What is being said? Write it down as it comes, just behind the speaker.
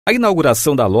A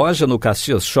inauguração da loja no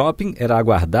Caxias Shopping era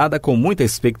aguardada com muita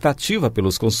expectativa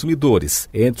pelos consumidores.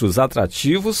 Entre os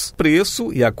atrativos,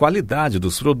 preço e a qualidade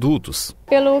dos produtos.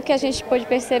 Pelo que a gente pôde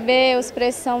perceber, os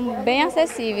preços são bem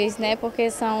acessíveis, né? Porque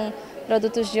são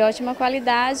produtos de ótima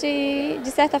qualidade e,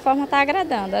 de certa forma, está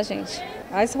agradando a gente.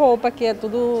 As roupas aqui é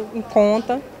tudo em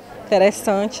conta,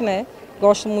 interessante, né?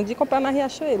 Gosto muito de comprar na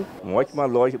Riachuelo. Uma ótima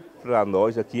loja para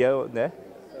nós aqui, né?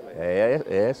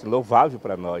 É louvável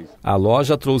para nós. A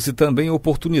loja trouxe também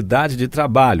oportunidade de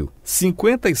trabalho.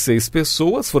 56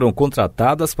 pessoas foram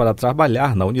contratadas para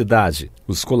trabalhar na unidade.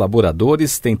 Os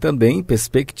colaboradores têm também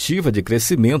perspectiva de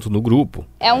crescimento no grupo.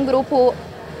 É um grupo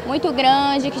muito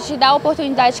grande que te dá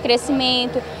oportunidade de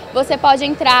crescimento. Você pode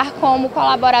entrar como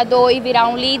colaborador e virar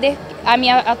um líder. A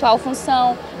minha atual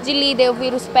função de líder eu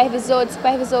viro supervisor, de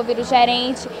supervisor eu viro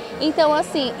gerente. Então,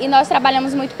 assim, e nós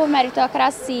trabalhamos muito por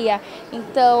meritocracia.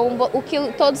 Então,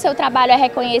 todo o seu trabalho é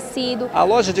reconhecido. A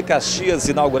loja de Caxias,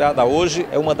 inaugurada hoje,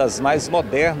 é uma das mais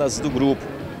modernas do grupo.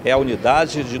 É a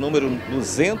unidade de número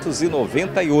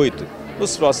 298.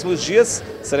 Nos próximos dias,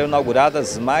 serão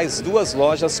inauguradas mais 2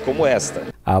 lojas como esta.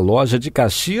 A loja de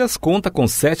Caxias conta com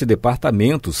 7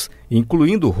 departamentos,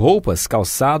 incluindo roupas,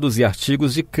 calçados e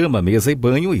artigos de cama, mesa e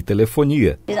banho e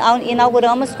telefonia.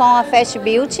 Inauguramos com a Fast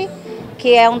Beauty,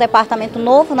 que é um departamento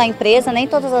novo na empresa, nem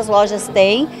todas as lojas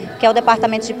têm, que é o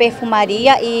departamento de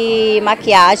perfumaria e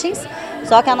maquiagens,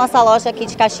 só que a nossa loja aqui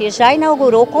de Caxias já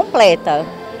inaugurou completa.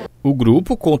 O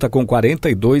grupo conta com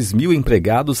 42 mil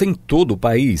empregados em todo o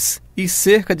país e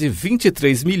cerca de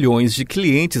 23 milhões de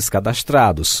clientes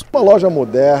cadastrados. Uma loja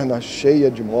moderna,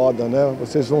 cheia de moda, né?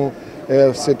 Vocês vão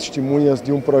ser testemunhas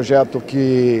de um projeto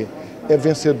que é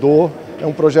vencedor, é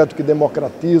um projeto que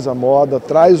democratiza a moda,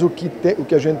 traz o que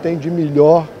a gente tem de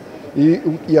melhor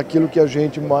e aquilo que a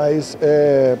gente mais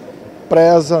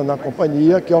preza na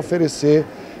companhia, que é oferecer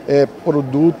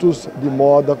produtos de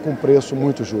moda com preço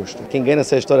muito justo. Quem ganha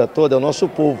nessa história toda é o nosso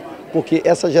povo, porque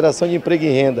essa geração de emprego e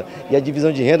renda e a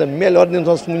divisão de renda melhora dentro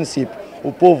do nosso município.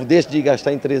 O povo deixa de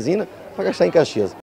gastar em Teresina para gastar em Caxias.